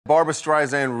Barbra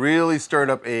Streisand really stirred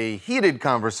up a heated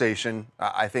conversation.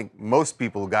 I think most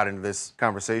people got into this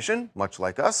conversation, much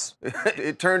like us.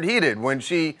 It turned heated when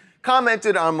she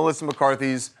commented on Melissa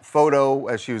McCarthy's photo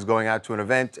as she was going out to an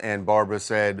event, and Barbra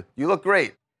said, "You look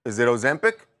great. Is it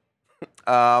Ozempic?"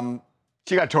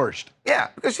 She got torched. Yeah,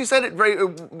 because she said it very,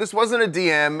 this wasn't a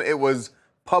DM, it was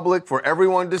public for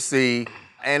everyone to see,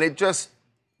 and it just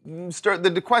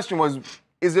started, the question was,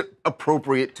 is it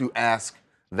appropriate to ask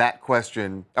that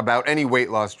question about any weight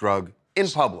loss drug in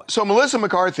public? So Melissa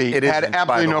McCarthy had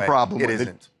absolutely no problem with it. It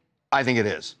isn't. I think it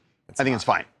is. I think it's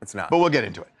fine. It's not. But we'll get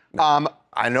into it.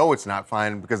 I know it's not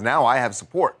fine because now I have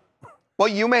support. Well,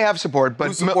 you may have support, but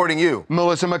who's supporting you?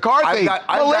 Melissa McCarthy.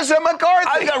 Melissa McCarthy.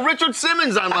 I've got Richard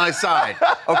Simmons on my side,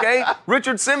 okay?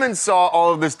 Richard Simmons saw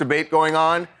all of this debate going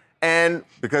on, and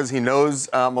because he knows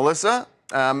Melissa,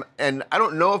 and I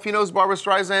don't know if he knows Barbra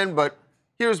Streisand, but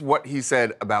here's what he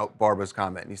said about Barbra's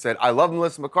comment. He said, "I love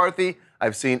Melissa McCarthy.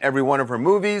 I've seen every one of her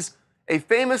movies. A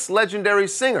famous legendary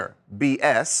singer,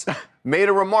 BS, made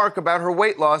a remark about her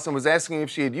weight loss and was asking if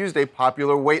she had used a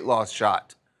popular weight loss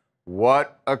shot."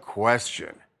 What a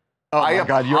question. Oh I my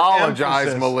God,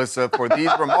 apologize, Melissa, for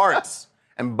these remarks.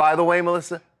 And by the way,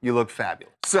 Melissa, you look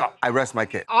fabulous. So, I rest my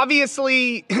case.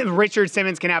 Obviously, Richard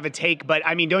Simmons can have a take, but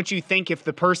I mean, don't you think if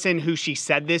the person who she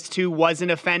said this to wasn't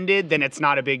offended, then it's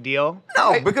not a big deal?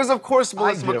 No, because of course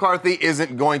Melissa McCarthy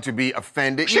isn't going to be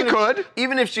offended.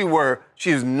 Even if she were,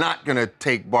 she's not going to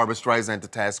take Barbra Streisand to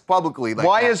task publicly like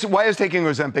that. Why is taking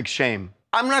Ozempic shame?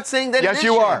 I'm not saying that. Yes,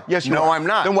 you are. Yes, you are. No, I'm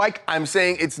not. Then why? I'm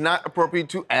saying it's not appropriate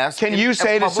to ask. Can you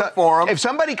say to public forum? If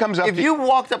somebody comes up, if you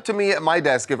walked up to me at my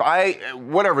desk, if I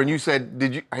whatever, and you said,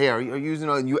 "Did you? Hey, are you using?"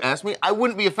 And you asked me, I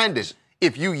wouldn't be offended.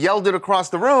 If you yelled it across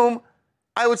the room,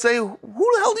 I would say, "Who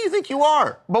the hell do you think you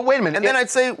are?" But wait a minute. And then I'd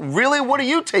say, "Really? What are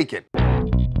you taking?"